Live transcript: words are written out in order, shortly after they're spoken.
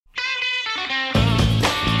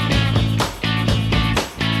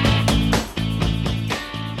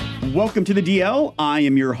Welcome to the DL. I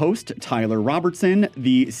am your host, Tyler Robertson,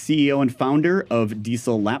 the CEO and founder of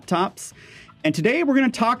Diesel Laptops. And today we're going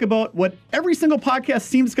to talk about what every single podcast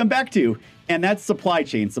seems to come back to, and that's supply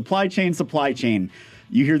chain, supply chain, supply chain.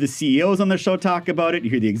 You hear the CEOs on the show talk about it. You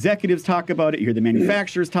hear the executives talk about it. You hear the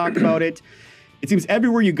manufacturers talk about it. It seems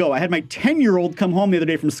everywhere you go. I had my 10-year-old come home the other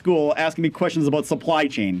day from school asking me questions about supply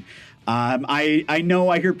chain. I know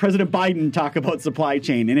I hear President Biden talk about supply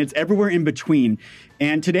chain, and it's everywhere in between.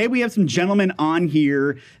 And today we have some gentlemen on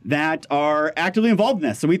here that are actively involved in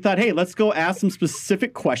this. So we thought, hey, let's go ask some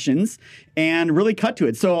specific questions and really cut to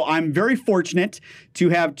it. So I'm very fortunate to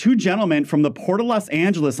have two gentlemen from the Port of Los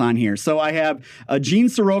Angeles on here. So I have Gene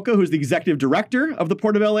Soroka, who's the executive director of the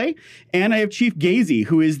Port of LA, and I have Chief Gazy,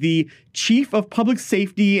 who is the chief of public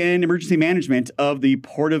safety and emergency management of the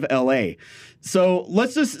Port of LA. So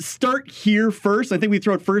let's just start here first. I think we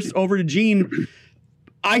throw it first over to Gene.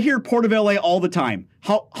 I hear Port of LA all the time.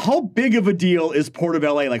 How big of a deal is Port of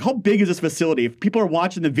LA? Like, how big is this facility? If people are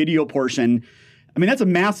watching the video portion, I mean, that's a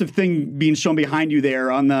massive thing being shown behind you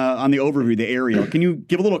there on the overview, the aerial. Can you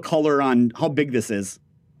give a little color on how big this is?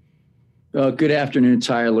 Good afternoon,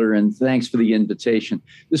 Tyler, and thanks for the invitation.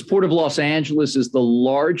 This Port of Los Angeles is the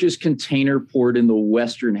largest container port in the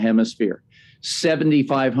Western Hemisphere.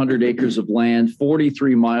 7,500 acres of land,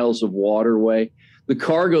 43 miles of waterway. The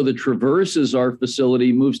cargo that traverses our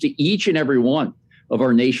facility moves to each and every one of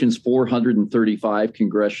our nation's 435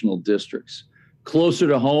 congressional districts. Closer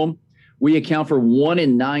to home, we account for 1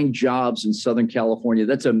 in 9 jobs in Southern California.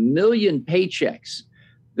 That's 1 million paychecks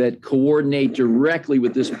that coordinate directly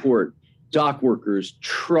with this port. Dock workers,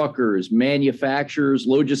 truckers, manufacturers,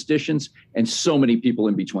 logisticians, and so many people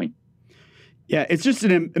in between. Yeah, it's just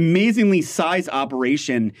an amazingly sized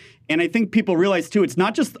operation. And I think people realize, too, it's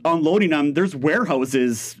not just unloading them. There's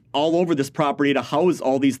warehouses all over this property to house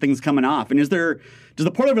all these things coming off. And does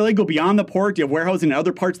the Port of LA go beyond the port? Do you have warehousing in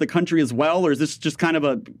other parts of the country as well? Or is this just kind of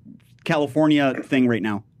a California thing right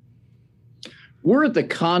now? We're at the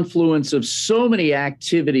confluence of so many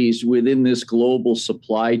activities within this global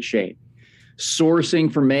supply chain.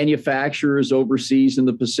 Sourcing from manufacturers overseas in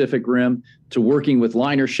the Pacific Rim to working with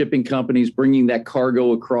liner shipping companies, bringing that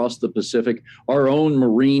cargo across the Pacific, our own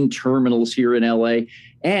marine terminals here in LA,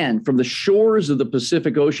 and from the shores of the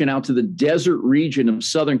Pacific Ocean out to the desert region of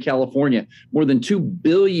Southern California, more than 2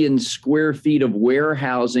 billion square feet of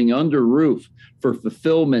warehousing under roof for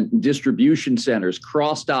fulfillment and distribution centers,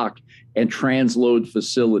 cross-dock and transload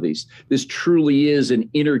facilities. This truly is an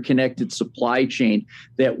interconnected supply chain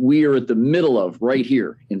that we are at the middle of right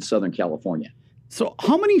here in Southern California. So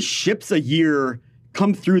how many ships a year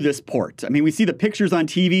come through this port? I mean, we see the pictures on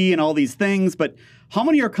TV and all these things, but how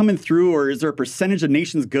many are coming through, or is there a percentage of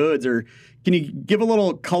nation's goods, or can you give a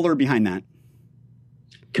little color behind that?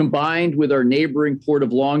 Combined with our neighboring port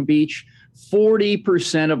of Long Beach,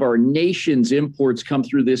 40% of our nation's imports come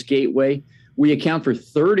through this gateway. We account for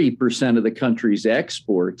 30% of the country's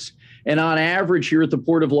exports. And on average here at the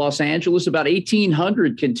Port of Los Angeles, about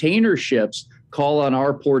 1,800 container ships call on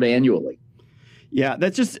our port annually. Yeah,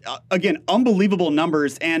 that's just, again, unbelievable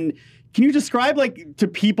numbers. And can you describe, like, to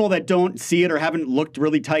people that don't see it or haven't looked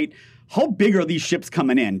really tight, how big are these ships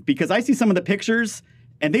coming in? Because I see some of the pictures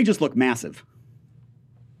and they just look massive.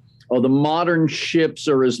 Oh, the modern ships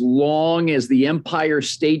are as long as the Empire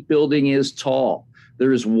State Building is tall.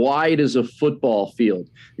 They're as wide as a football field.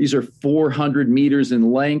 These are 400 meters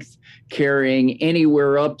in length, carrying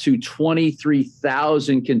anywhere up to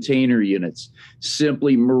 23,000 container units.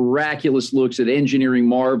 Simply miraculous looks at engineering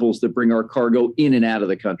marvels that bring our cargo in and out of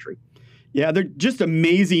the country. Yeah, they're just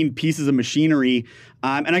amazing pieces of machinery.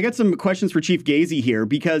 And I got some questions for Chief Gazy here,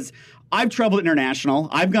 because I've traveled international.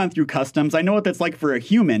 I've gone through customs. I know what that's like for a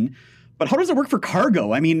human. But how does it work for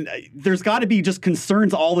cargo? I mean, there's got to be just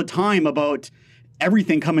concerns all the time about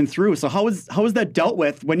everything coming through. So how is that dealt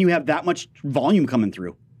with when you have that much volume coming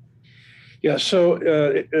through? Yeah,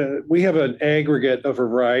 so we have an aggregate of a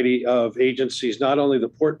variety of agencies, not only the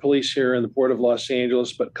Port Police here in the Port of Los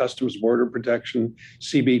Angeles, but Customs Border Protection,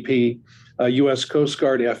 CBP, U.S. Coast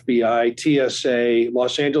Guard, FBI, TSA,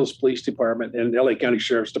 Los Angeles Police Department, and LA County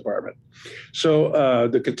Sheriff's Department. So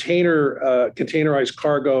the containerized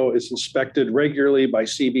cargo is inspected regularly by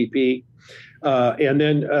CBP. And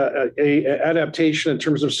then a adaptation in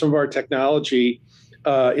terms of some of our technology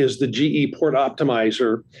is the GE Port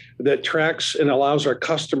Optimizer that tracks and allows our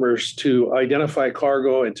customers to identify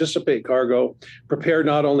cargo, anticipate cargo, prepare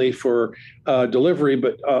not only for delivery,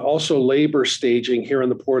 but also labor staging here in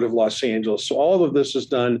the Port of Los Angeles. So all of this is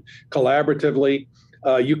done collaboratively.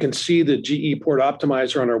 You can see the GE Port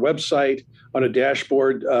Optimizer on our website, on a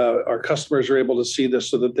dashboard. Our customers are able to see this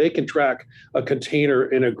so that they can track a container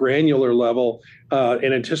in a granular level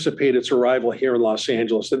and anticipate its arrival here in Los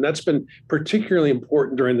Angeles. And that's been particularly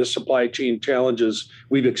important during the supply chain challenges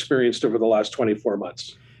we've experienced over the last 24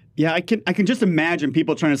 months. Yeah, I can just imagine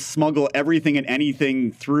people trying to smuggle everything and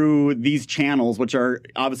anything through these channels, which are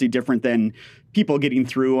obviously different than people getting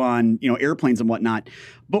through on, airplanes and whatnot.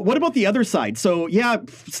 But what about the other side? So yeah,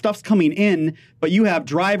 stuff's coming in, but you have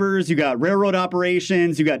drivers, you got railroad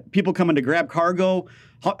operations, you got people coming to grab cargo.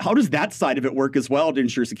 How does that side of it work as well to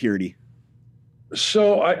ensure security?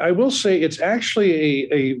 So I will say it's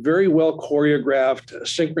actually a very well choreographed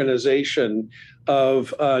synchronization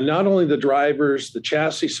of not only the drivers, the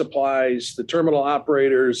chassis supplies, the terminal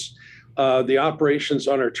operators, the operations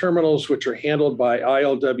on our terminals, which are handled by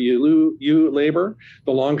ILWU labor,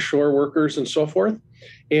 the longshore workers, and so forth.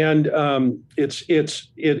 And it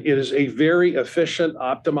is a very efficient,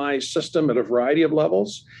 optimized system at a variety of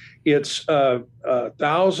levels. It's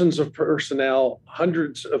thousands of personnel,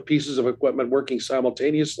 hundreds of pieces of equipment working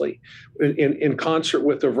simultaneously in concert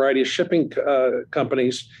with a variety of shipping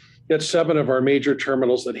companies at 7 of our major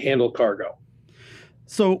terminals that handle cargo.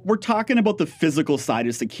 So we're talking about the physical side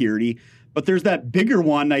of security, but there's that bigger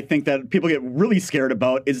one I think that people get really scared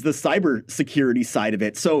about is the cybersecurity side of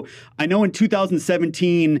it. So I know in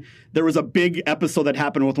 2017, there was a big episode that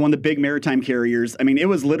happened with one of the big maritime carriers. I mean, it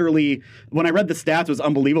was literally, when I read the stats, it was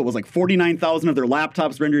unbelievable. It was like 49,000 of their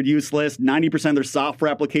laptops rendered useless, 90% of their software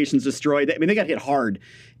applications destroyed. I mean, they got hit hard.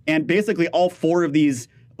 And basically all 4 of these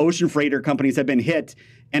ocean freighter companies have been hit.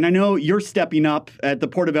 And I know you're stepping up at the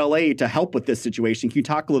Port of LA to help with this situation. Can you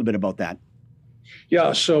talk a little bit about that?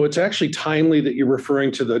 Yeah, so it's actually timely that you're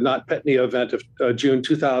referring to the NotPetya event of June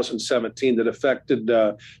 2017 that affected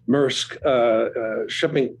Maersk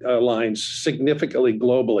shipping lines significantly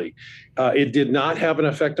globally. It did not have an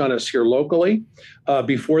effect on us here locally.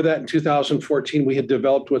 Before that, in 2014, we had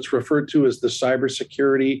developed what's referred to as the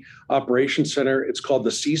Cybersecurity Operations Center. It's called the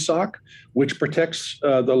CSOC, which protects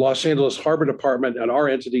the Los Angeles Harbor Department and our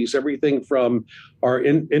entities, everything from our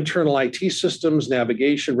internal IT systems,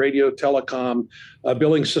 navigation, radio, telecom,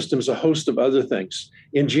 billing systems, a host of other things.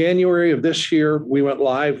 In January of this year, we went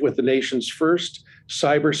live with the nation's first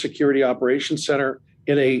Cybersecurity Operations Center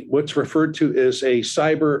in what's referred to as a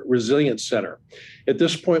cyber resilience center. At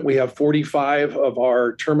this point, we have 45 of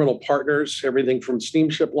our terminal partners, everything from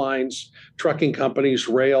steamship lines, trucking companies,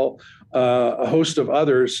 rail, a host of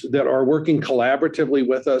others that are working collaboratively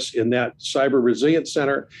with us in that cyber resilience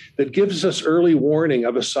center that gives us early warning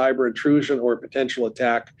of a cyber intrusion or a potential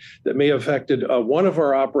attack that may have affected one of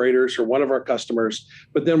our operators or one of our customers,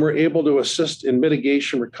 but then we're able to assist in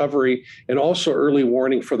mitigation, recovery, and also early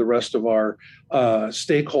warning for the rest of our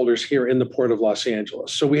stakeholders here in the Port of Los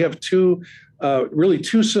Angeles. So we have two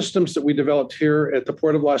systems that we developed here at the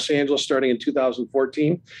Port of Los Angeles starting in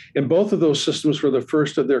 2014. And both of those systems were the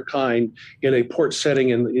first of their kind in a port setting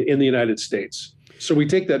in the United States. So we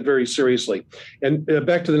take that very seriously. And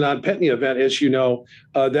back to the NotPetya event, as you know,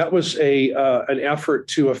 that was an effort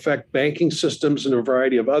to affect banking systems and a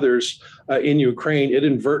variety of others in Ukraine. It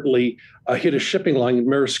inadvertently hit a shipping line,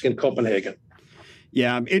 Maersk in Copenhagen.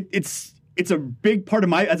 Yeah, it's a big part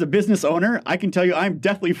of as a business owner, I can tell you I'm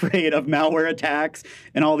definitely afraid of malware attacks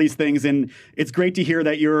and all these things. And it's great to hear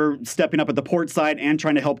that you're stepping up at the port side and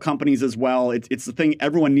trying to help companies as well. It's the thing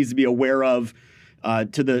everyone needs to be aware of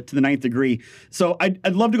to the 9th degree. So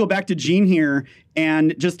I'd love to go back to Gene here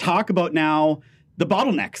and just talk about now the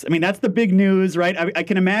bottlenecks. I mean, that's the big news, right? I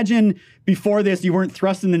can imagine before this, you weren't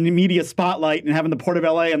thrust in the media spotlight and having the Port of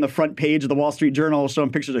LA on the front page of the Wall Street Journal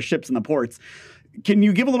showing pictures of ships in the ports. Can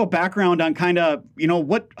you give a little background on kind of,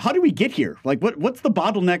 how did we get here? Like, what's the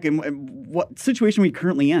bottleneck and what situation are we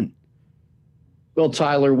currently in? Well,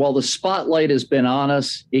 Tyler, while the spotlight has been on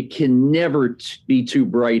us, it can never be too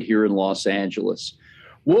bright here in Los Angeles.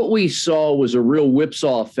 What we saw was a real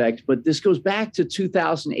whipsaw effect, but this goes back to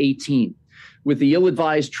 2018. With the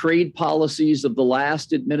ill-advised trade policies of the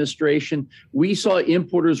last administration, we saw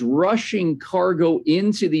importers rushing cargo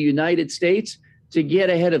into the United States to get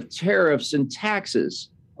ahead of tariffs and taxes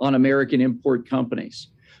on American import companies.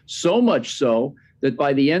 So much so that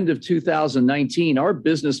by the end of 2019, our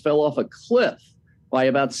business fell off a cliff by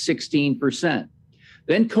about 16%.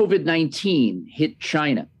 Then COVID-19 hit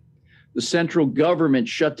China. The central government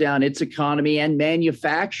shut down its economy and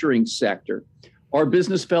manufacturing sector. Our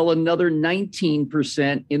business fell another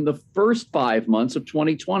 19% in the first 5 months of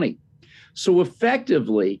 2020. So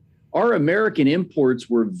effectively, our American imports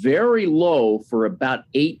were very low for about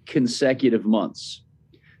 8 consecutive months.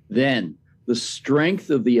 Then the strength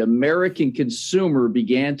of the American consumer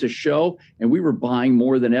began to show, and we were buying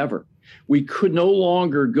more than ever. We could no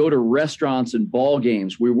longer go to restaurants and ball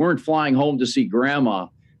games. We weren't flying home to see grandma.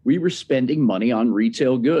 We were spending money on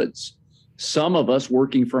retail goods. Some of us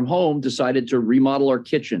working from home decided to remodel our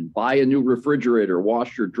kitchen, buy a new refrigerator,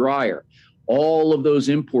 washer, dryer. All of those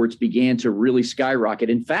imports began to really skyrocket.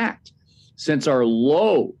 In fact, since our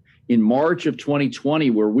low in March of 2020,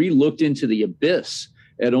 where we looked into the abyss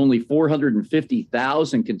at only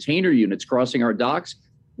 450,000 container units crossing our docks,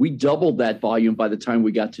 we doubled that volume by the time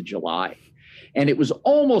we got to July. And it was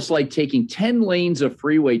almost like taking 10 lanes of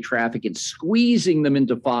freeway traffic and squeezing them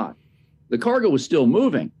into 5. The cargo was still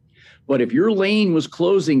moving, but if your lane was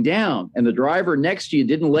closing down and the driver next to you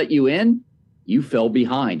didn't let you in, you fell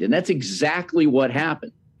behind. And that's exactly what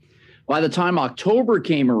happened. By the time October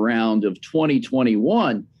came around of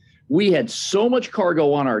 2021, we had so much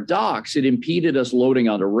cargo on our docks, it impeded us loading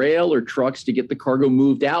onto rail or trucks to get the cargo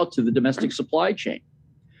moved out to the domestic supply chain.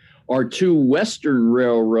 Our 2 Western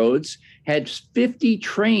railroads had 50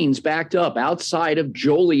 trains backed up outside of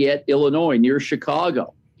Joliet, Illinois, near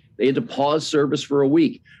Chicago. They had to pause service for a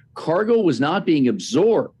week. Cargo was not being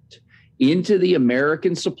absorbed into the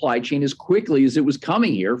American supply chain as quickly as it was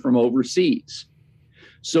coming here from overseas.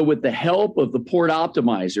 So with the help of the Port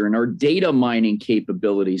Optimizer and our data mining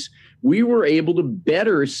capabilities, we were able to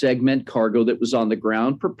better segment cargo that was on the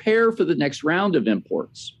ground, prepare for the next round of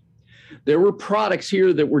imports. There were products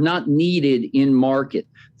here that were not needed in market.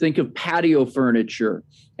 Think of patio furniture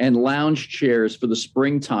and lounge chairs for the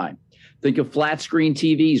springtime. Think of flat screen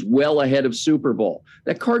TVs well ahead of Super Bowl.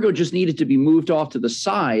 That cargo just needed to be moved off to the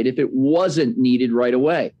side if it wasn't needed right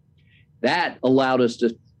away. That allowed us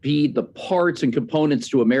to feed the parts and components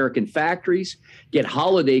to American factories, get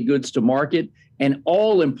holiday goods to market, and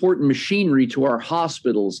all important machinery to our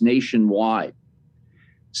hospitals nationwide.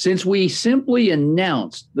 Since we simply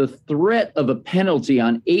announced the threat of a penalty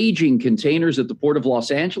on aging containers at the Port of Los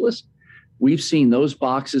Angeles, we've seen those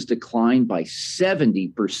boxes decline by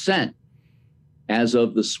 70% as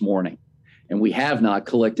of this morning. And we have not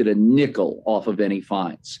collected a nickel off of any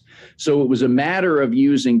fines. So it was a matter of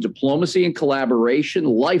using diplomacy and collaboration,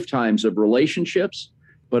 lifetimes of relationships,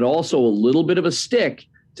 but also a little bit of a stick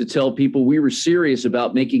to tell people we were serious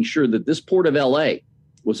about making sure that this Port of LA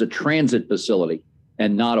was a transit facility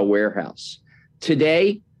and not a warehouse.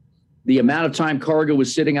 Today, the amount of time cargo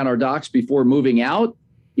was sitting on our docks before moving out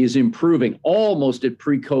is improving almost at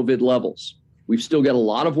pre-COVID levels. We've still got a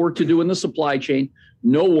lot of work to do in the supply chain.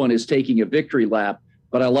 No one is taking a victory lap,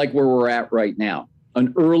 but I like where we're at right now.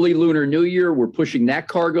 An early Lunar New Year, we're pushing that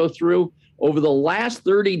cargo through. Over the last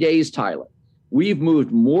 30 days, Tyler, we've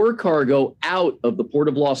moved more cargo out of the Port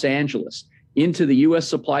of Los Angeles into the U.S.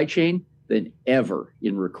 supply chain than ever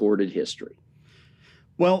in recorded history.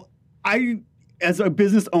 Well, as a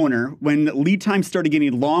business owner, when lead times started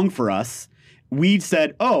getting long for us, we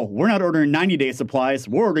said, oh, we're not ordering 90-day supplies.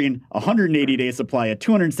 We're ordering 180-day supply, a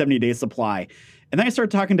 270-day supply. And then I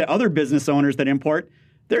started talking to other business owners that import.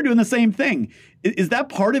 They're doing the same thing. Is that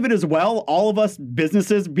part of it as well? All of us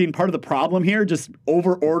businesses being part of the problem here, just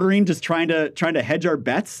over ordering, just trying to hedge our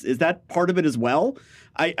bets? Is that part of it as well?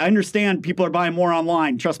 I understand people are buying more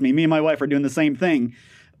online. Trust me and my wife are doing the same thing.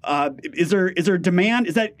 Is there demand?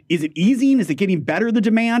 Is it easing? Is it getting better, the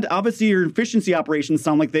demand? Obviously, your efficiency operations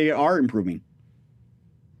sound like they are improving.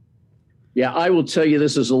 Yeah, I will tell you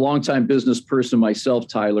this as a longtime business person myself,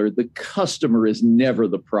 Tyler. The customer is never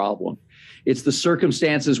the problem. It's the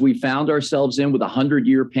circumstances we found ourselves in with a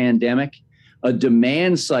 100-year pandemic, a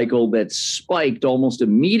demand cycle that spiked almost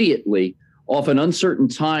immediately off an uncertain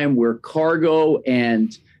time where cargo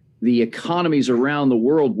and the economies around the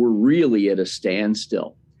world were really at a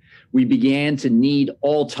standstill. We began to need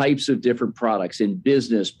all types of different products in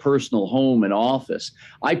business, personal, home, and office.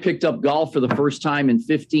 I picked up golf for the first time in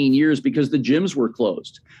 15 years because the gyms were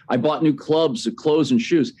closed. I bought new clubs, clothes, and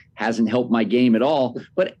shoes. Hasn't helped my game at all.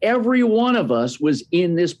 But every one of us was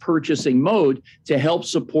in this purchasing mode to help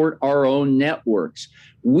support our own networks.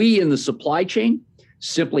 We in the supply chain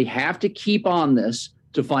simply have to keep on this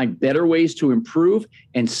to find better ways to improve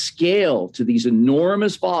and scale to these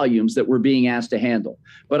enormous volumes that we're being asked to handle.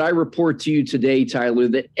 But I report to you today, Tyler,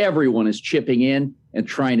 that everyone is chipping in and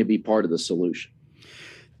trying to be part of the solution.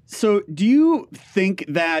 So do you think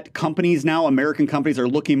that companies now, American companies, are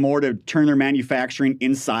looking more to turn their manufacturing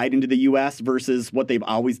inside into the U.S. versus what they've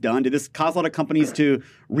always done? Did this cause a lot of companies to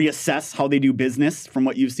reassess how they do business from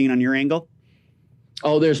what you've seen on your angle?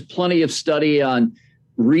 Oh, there's plenty of study on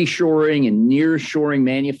reshoring and nearshoring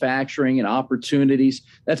manufacturing and opportunities.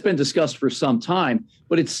 That's been discussed for some time,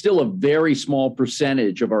 but it's still a very small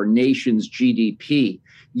percentage of our nation's GDP.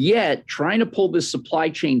 Yet trying to pull this supply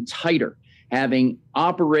chain tighter, having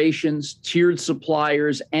operations, tiered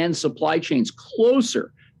suppliers, and supply chains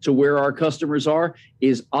closer to where our customers are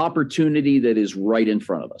is opportunity that is right in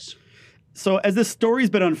front of us. So as this story's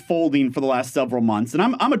been unfolding for the last several months, and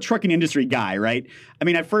I'm a trucking industry guy, right? I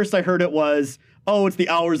mean, at first I heard it was, oh, it's the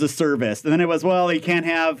hours of service. And then it was, well, you can't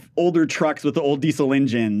have older trucks with the old diesel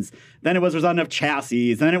engines. Then it was, there's not enough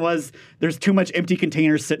chassis. And then it was, there's too much empty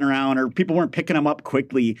containers sitting around, or people weren't picking them up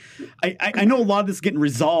quickly. I know a lot of this is getting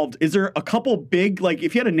resolved. Is there a couple big, like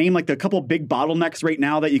if you had a name, like a couple big bottlenecks right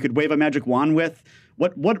now that you could wave a magic wand with,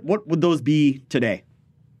 what would those be today?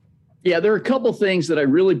 Yeah, there are a couple things that I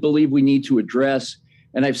really believe we need to address.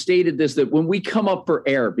 And I've stated this, that when we come up for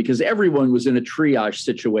air, because everyone was in a triage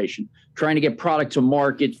situation, trying to get product to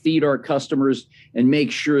market, feed our customers, and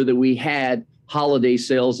make sure that we had holiday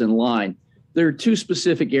sales in line, there are two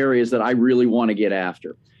specific areas that I really want to get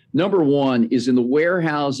after. Number one is in the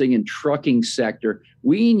warehousing and trucking sector,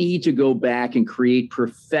 we need to go back and create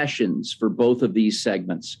professions for both of these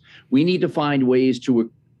segments. We need to find ways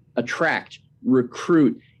to attract,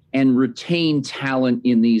 recruit, and retain talent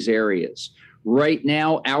in these areas. Right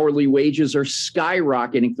now, hourly wages are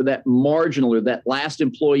skyrocketing for that marginal or that last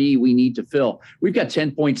employee we need to fill. We've got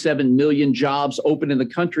 10.7 million jobs open in the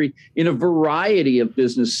country in a variety of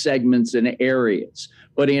business segments and areas.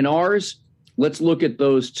 But in ours, let's look at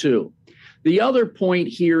those too. The other point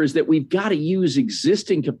here is that we've got to use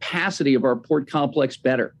existing capacity of our port complex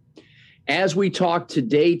better. As we talk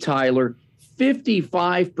today, Tyler,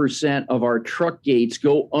 55% of our truck gates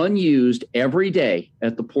go unused every day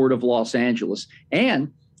at the Port of Los Angeles,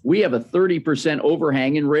 and we have a 30%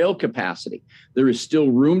 overhang in rail capacity. There is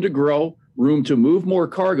still room to grow, room to move more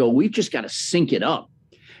cargo. We've just got to sync it up.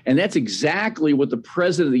 And that's exactly what the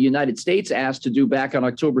President of the United States asked to do back on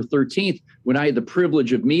October 13th when I had the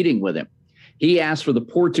privilege of meeting with him. He asked for the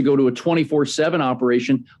port to go to a 24/7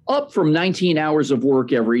 operation, up from 19 hours of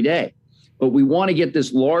work every day. But we want to get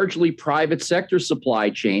this largely private sector supply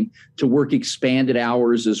chain to work expanded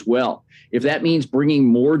hours as well. If that means bringing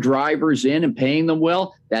more drivers in and paying them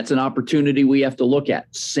well, that's an opportunity we have to look at.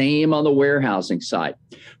 Same on the warehousing side.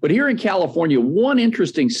 But here in California, one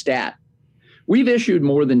interesting stat. We've issued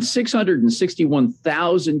more than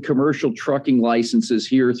 661,000 commercial trucking licenses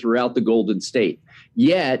here throughout the Golden State.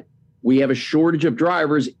 Yet, we have a shortage of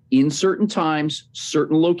drivers in certain times,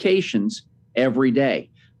 certain locations every day.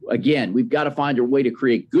 Again, we've got to find a way to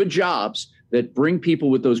create good jobs that bring people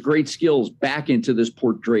with those great skills back into this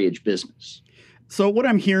port drayage business. So what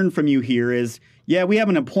I'm hearing from you here is, yeah, we have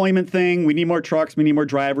an employment thing. We need more trucks. We need more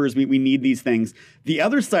drivers. We need these things. The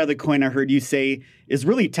other side of the coin I heard you say is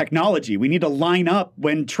really technology. We need to line up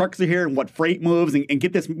when trucks are here and what freight moves and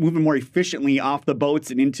get this moving more efficiently off the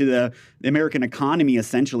boats and into the American economy,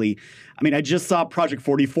 essentially. I mean, I just saw Project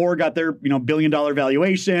 44 got their $1 billion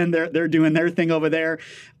valuation. They're doing their thing over there.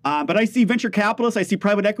 But I see venture capitalists. I see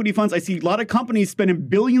private equity funds. I see a lot of companies spending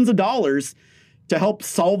billions of dollars to help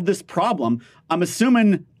solve this problem. I'm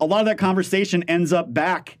assuming a lot of that conversation ends up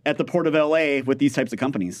back at the Port of LA with these types of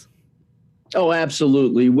companies. Oh,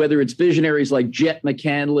 absolutely. Whether it's visionaries like Jet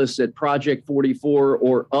McCandless at Project 44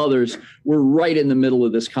 or others, we're right in the middle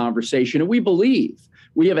of this conversation. And we believe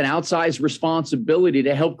we have an outsized responsibility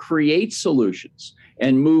to help create solutions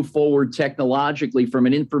and move forward technologically from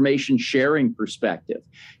an information sharing perspective.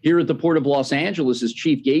 Here at the Port of Los Angeles, as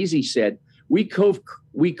Chief Gazy said, we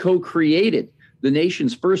co-created the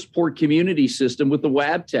nation's first port community system with the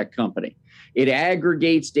Wabtec company. It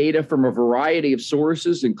aggregates data from a variety of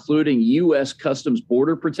sources, including U.S. Customs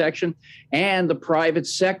Border Protection and the private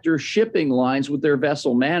sector shipping lines with their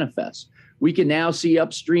vessel manifests. We can now see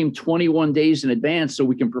upstream 21 days in advance so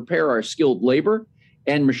we can prepare our skilled labor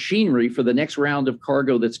and machinery for the next round of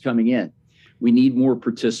cargo that's coming in. We need more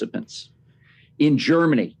participants. In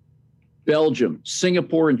Germany, Belgium,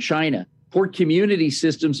 Singapore, and China, port community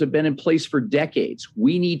systems have been in place for decades.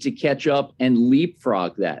 We need to catch up and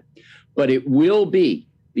leapfrog that. But it will be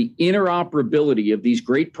the interoperability of these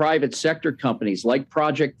great private sector companies like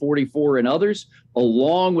Project 44 and others,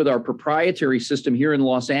 along with our proprietary system here in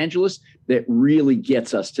Los Angeles, that really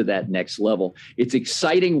gets us to that next level. It's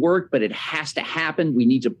exciting work, but it has to happen. We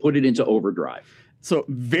need to put it into overdrive. So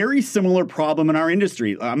very similar problem in our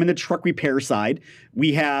industry. I'm in the truck repair side.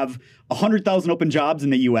 We have 100,000 open jobs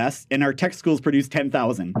in the U.S., and our tech schools produce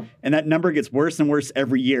 10,000. And that number gets worse and worse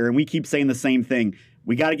every year. And we keep saying the same thing.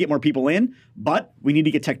 We got to get more people in, but we need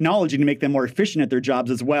to get technology to make them more efficient at their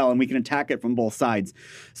jobs as well. And we can attack it from both sides.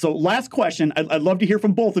 So last question. I'd love to hear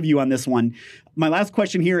from both of you on this one. My last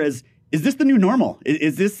question here is Is this the new normal?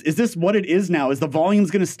 Is this what it is now? Is the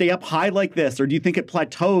volumes going to stay up high like this, or do you think it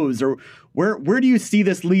plateaus, or where do you see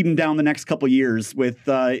this leading down the next couple of years with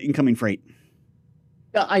incoming freight?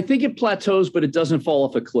 I think it plateaus, but it doesn't fall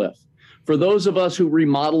off a cliff. For those of us who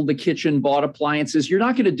remodeled the kitchen, bought appliances, you're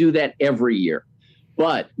not going to do that every year.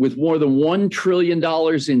 But with more than $1 trillion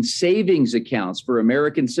in savings accounts for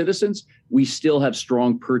American citizens, we still have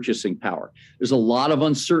strong purchasing power. There's a lot of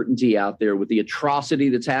uncertainty out there with the atrocity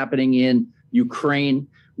that's happening in Ukraine,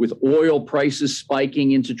 with oil prices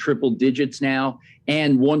spiking into triple digits now,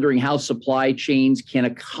 and wondering how supply chains can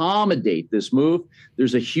accommodate this move.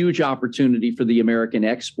 There's a huge opportunity for the American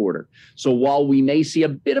exporter. So while we may see a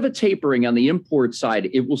bit of a tapering on the import side,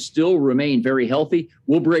 it will still remain very healthy.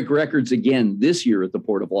 We'll break records again this year at the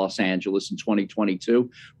Port of Los Angeles in 2022.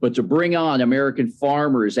 But to bring on American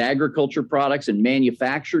farmers, agriculture products, and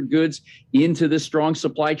manufactured goods into this strong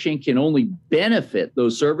supply chain can only benefit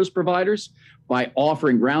those service providers by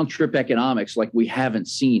offering round-trip economics like we haven't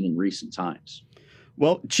seen in recent times.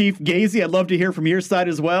 Well, Chief Gazy, I'd love to hear from your side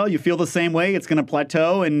as well. You feel the same way? It's going to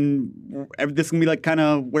plateau and this is going to be like kind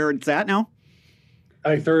of where it's at now?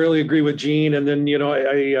 I thoroughly agree with Gene. And then,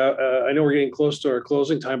 I know we're getting close to our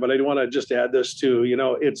closing time, but I do want to just add this too.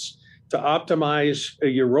 It's to optimize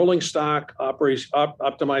your rolling stock,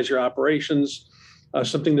 optimize your operations.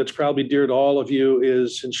 Something that's probably dear to all of you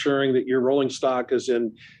is ensuring that your rolling stock is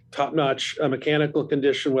in top-notch mechanical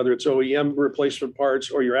condition, whether it's OEM replacement parts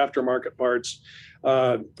or your aftermarket parts,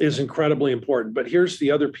 is incredibly important. But here's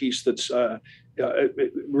the other piece that's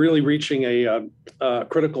really reaching a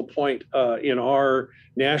critical point in our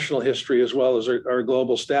national history as well as our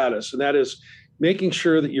global status, and that is making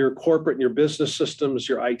sure that your corporate and your business systems,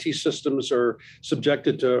 your IT systems are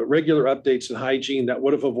subjected to regular updates and hygiene that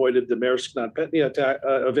would have avoided the Maersk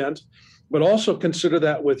NotPetya event. But also consider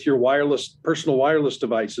that with your personal wireless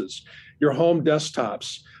devices, your home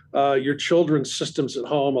desktops, your children's systems at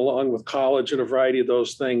home, along with college and a variety of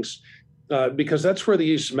those things, because that's where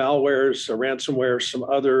these malwares, ransomware, some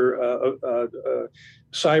other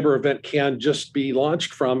cyber event can just be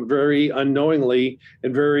launched from very unknowingly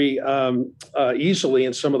and very easily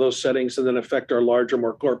in some of those settings, and then affect our larger,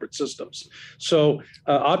 more corporate systems. So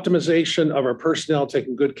optimization of our personnel,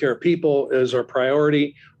 taking good care of people is our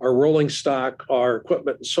priority. Our rolling stock, our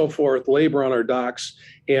equipment and so forth, labor on our docks,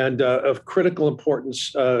 and of critical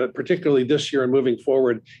importance, particularly this year and moving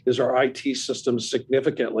forward, is our IT systems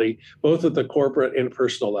significantly, both at the corporate and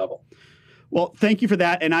personal level. Well, thank you for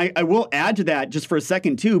that. And I will add to that just for a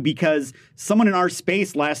second, too, because someone in our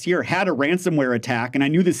space last year had a ransomware attack, and I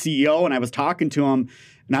knew the CEO, and I was talking to him,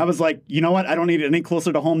 and I was like, you know what? I don't need it any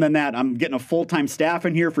closer to home than that. I'm getting a full-time staff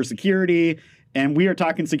in here for security, and we are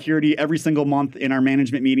talking security every single month in our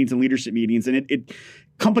management meetings and leadership meetings. And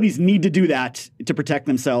companies need to do that to protect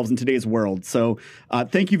themselves in today's world. So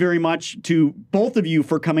thank you very much to both of you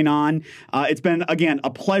for coming on. It's been, again, a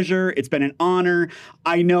pleasure. It's been an honor.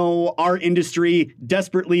 I know our industry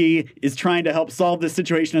desperately is trying to help solve this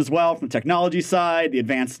situation as well, from the technology side, the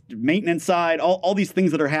advanced maintenance side, all these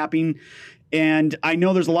things that are happening. And I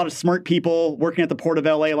know there's a lot of smart people working at the Port of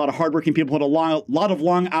LA, a lot of hardworking people with a lot of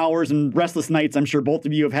long hours and restless nights I'm sure both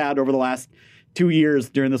of you have had over the last 2 years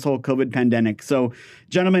during this whole COVID pandemic. So,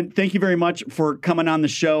 gentlemen, thank you very much for coming on the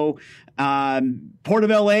show. Port of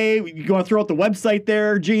LA, you want to throw out the website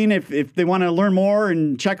there, Gene, if they want to learn more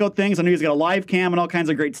and check out things. I know he's got a live cam and all kinds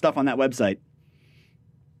of great stuff on that website.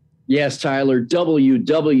 Yes, Tyler,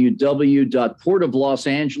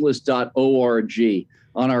 www.portoflosangeles.org.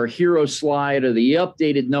 On our hero slide are the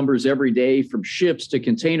updated numbers every day, from ships to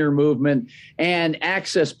container movement, and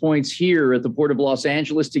access points here at the Port of Los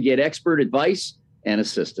Angeles to get expert advice and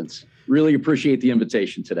assistance. Really appreciate the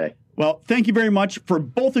invitation today. Well, thank you very much for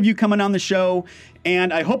both of you coming on the show.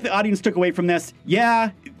 And I hope the audience took away from this.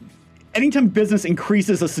 Yeah, anytime business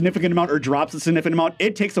increases a significant amount or drops a significant amount,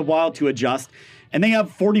 it takes a while to adjust. And they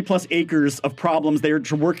have 40 plus acres of problems they're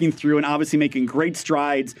working through, and obviously making great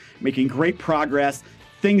strides, making great progress.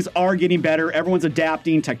 Things are getting better. Everyone's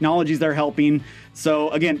adapting. Technologies they're helping.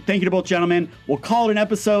 So again, thank you to both gentlemen. We'll call it an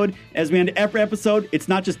episode. As we end every episode, it's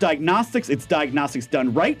not just diagnostics, it's diagnostics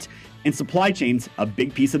done right. And supply chain's a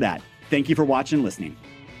big piece of that. Thank you for watching and listening.